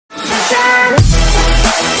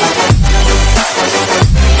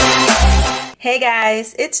Hey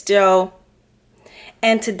guys, it's Joe,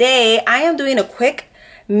 and today I am doing a quick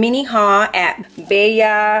mini haul at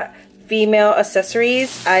Beya Female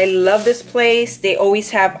Accessories. I love this place. They always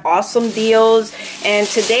have awesome deals, and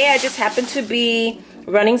today I just happened to be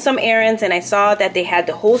running some errands and I saw that they had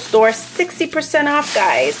the whole store 60% off,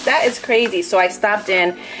 guys. That is crazy. So I stopped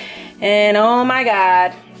in and oh my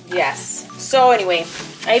god, yes. So anyway,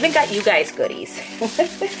 I even got you guys goodies.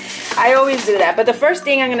 I always do that. But the first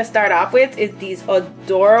thing I'm going to start off with is these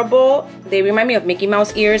adorable, they remind me of Mickey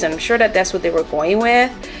Mouse ears. I'm sure that that's what they were going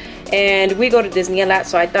with. And we go to Disney a lot,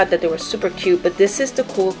 so I thought that they were super cute. But this is the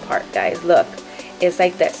cool part, guys. Look, it's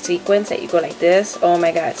like that sequence that you go like this. Oh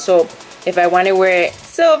my god. So if I want to wear it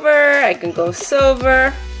silver, I can go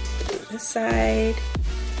silver. Do this side.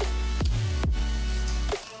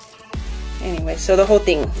 Anyway, so the whole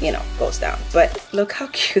thing, you know, goes down. But look how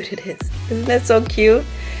cute it is. Isn't that so cute?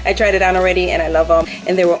 I tried it on already and I love them.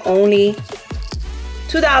 And they were only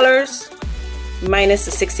 $2 minus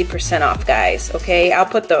the 60% off, guys. Okay, I'll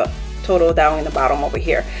put the total down in the bottom over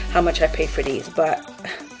here, how much I paid for these. But,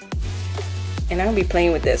 and I'll be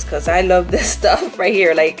playing with this because I love this stuff right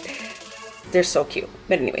here. Like, they're so cute.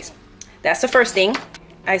 But anyways, that's the first thing.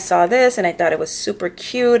 I saw this and I thought it was super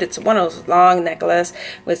cute. It's one of those long necklace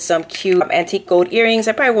with some cute antique gold earrings.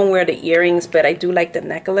 I probably won't wear the earrings, but I do like the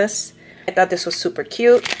necklace. I thought this was super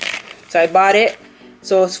cute, so I bought it.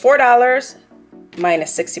 So it's $4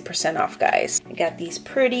 minus 60% off, guys. I got these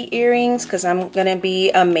pretty earrings because I'm gonna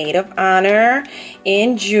be a maid of honor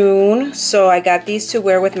in June. So I got these to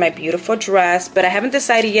wear with my beautiful dress, but I haven't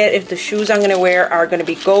decided yet if the shoes I'm gonna wear are gonna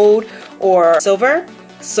be gold or silver.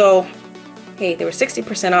 So hey, they were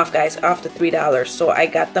 60% off, guys, off the $3. So I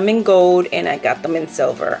got them in gold and I got them in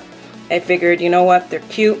silver. I figured, you know what, they're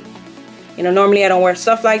cute. You know, normally I don't wear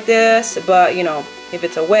stuff like this, but you know, if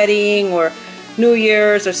it's a wedding or New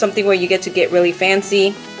Year's or something where you get to get really fancy,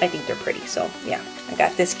 I think they're pretty. So yeah, I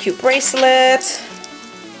got this cute bracelet.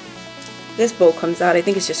 This bow comes out, I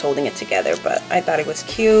think it's just holding it together, but I thought it was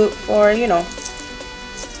cute for, you know,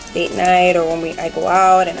 date night or when I go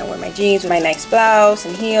out and I wear my jeans with my nice blouse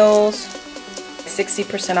and heels.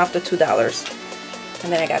 60% off the $2.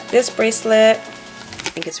 And then I got this bracelet. I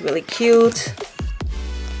think it's really cute.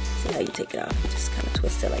 See how you take it off. Just kind of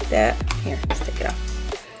twist it like that. Here, let's take it off.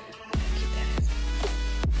 How cute that is.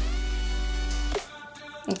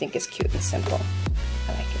 I think it's cute and simple.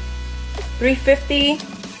 I like it. $3.50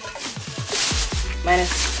 minus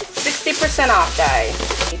 60% off, guys.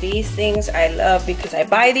 These things I love because I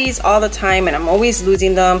buy these all the time and I'm always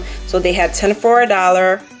losing them. So they had 10 for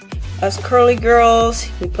 $1. Us curly girls,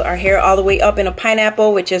 we put our hair all the way up in a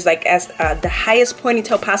pineapple, which is like as the highest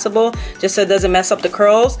ponytail possible, just so it doesn't mess up the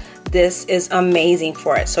curls. This is amazing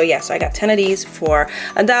for it. So yeah, so I got 10 of these for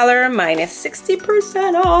 $1 minus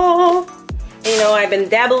 60% off. You know, I've been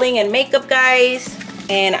dabbling in makeup, guys,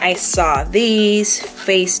 and I saw these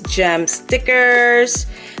face gem stickers.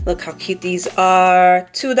 Look how cute these are.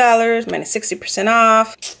 $2 minus 60%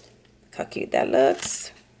 off. Look how cute that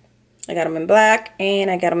looks. I got them in black and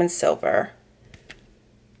I got them in silver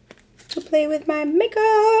to play with my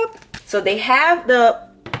makeup. So they have the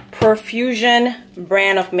Profusion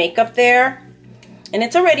brand of makeup there, and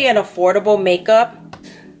it's already an affordable makeup.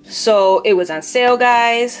 So it was on sale,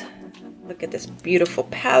 guys. Look at this beautiful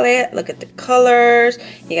palette. Look at the colors.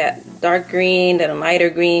 You got dark green, then a lighter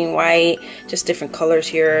green, white, just different colors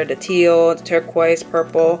here. The teal, the turquoise,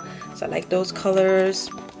 purple. So I like those colors.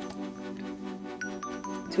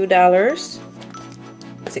 $2,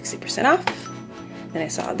 60% off. Then I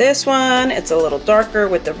saw this one. It's a little darker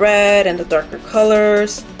with the red and the darker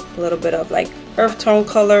colors. A little bit of like earth tone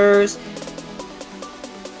colors.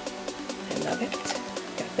 I love it.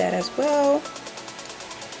 Got that as well.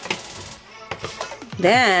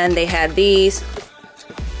 Then they had these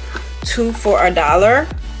 2 for $1.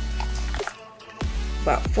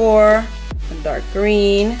 About 4. A dark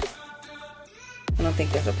green. I don't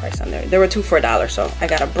think there's a price on there. There were 2 for $1, so I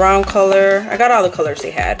got a brown color. I got all the colors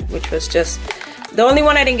they had, which was just, the only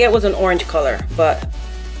one I didn't get was an orange color, but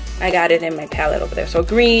I got it in my palette over there. So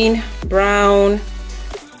green, brown,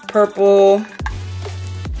 purple,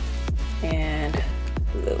 and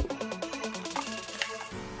blue.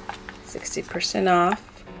 60%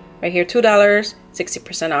 off. Right here, $2,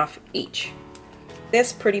 60% off each.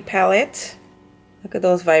 This pretty palette. Look at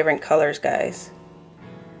those vibrant colors, guys.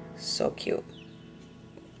 So cute.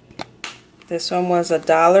 This one was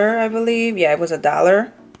 $1, I believe. Yeah, it was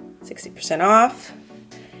 $1. 60% off.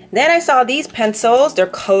 Then I saw these pencils. They're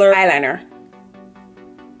color eyeliner.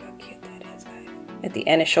 How cute that is, guys. At the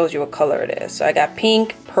end, it shows you what color it is. So I got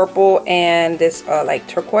pink, purple and this like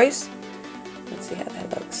turquoise. Let's see how that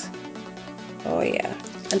looks. Oh yeah,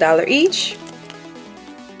 $1 each.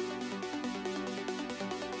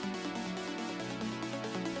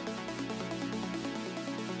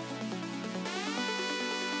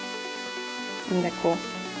 Isn't that cool?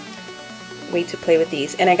 Way to play with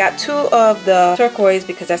these. And I got 2 of the turquoise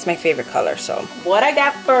because that's my favorite color. So what I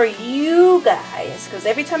got for you guys, because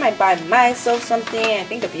every time I buy myself something I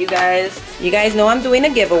think of you guys. You guys know I'm doing a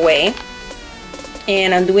giveaway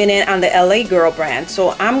and I'm doing it on the LA Girl brand.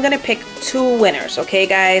 So I'm gonna pick 2 winners. Okay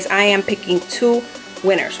guys, I am picking 2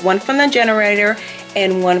 winners, one from the generator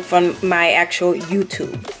and one from my actual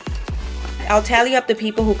YouTube. I'll tally up the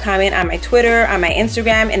people who comment on my Twitter, on my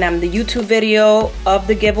Instagram, and on the YouTube video of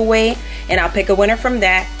the giveaway, and I'll pick a winner from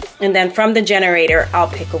that. And then from the generator, I'll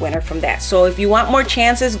pick a winner from that. So if you want more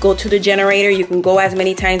chances, go to the generator. You can go as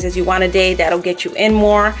many times as you want a day. That'll get you in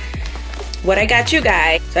more. What I got you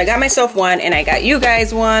guys, so I got myself one and I got you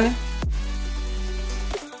guys one.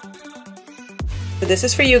 So this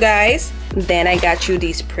is for you guys. Then I got you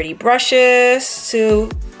these pretty brushes to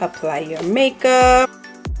apply your makeup.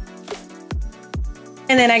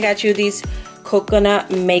 And then I got you these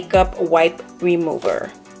coconut makeup wipe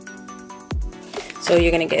remover. So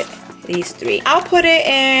you're gonna get these 3. I'll put it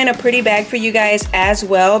in a pretty bag for you guys as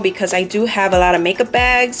well, because I do have a lot of makeup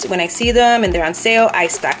bags. When I see them and they're on sale, I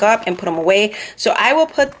stock up and put them away. So I will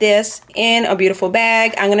put this in a beautiful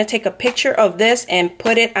bag. I'm gonna take a picture of this and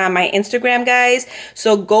put it on my Instagram, guys.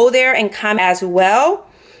 So go there and comment as well.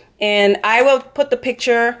 And I will put the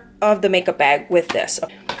picture of the makeup bag with this.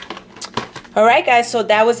 All right guys, so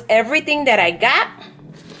that was everything that I got.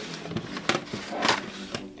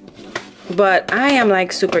 But I am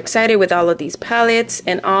like super excited with all of these palettes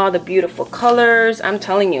and all the beautiful colors. I'm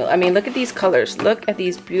telling you, I mean, look at these colors. Look at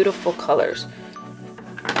these beautiful colors.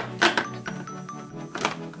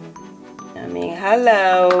 I mean,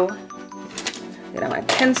 hello. Get on my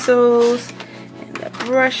pencils and the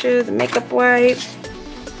brushes, the makeup wipe,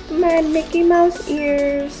 my Mickey Mouse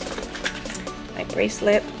ears, my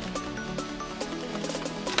bracelet.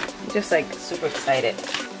 Just like super excited.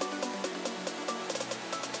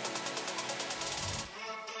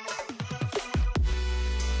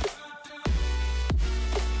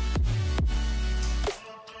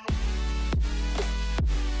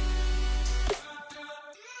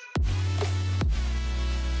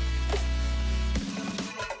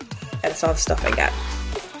 That's all the stuff I got.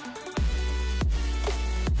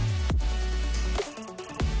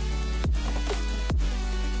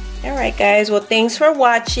 Alright guys, well thanks for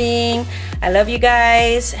watching. I love you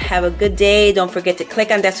guys. Have a good day. Don't forget to click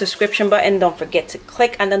on that subscription button. Don't forget to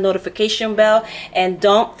click on the notification bell. And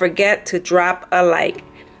don't forget to drop a like.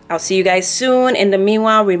 I'll see you guys soon. In the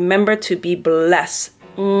meanwhile, remember to be blessed.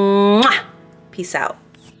 Mwah! Peace out.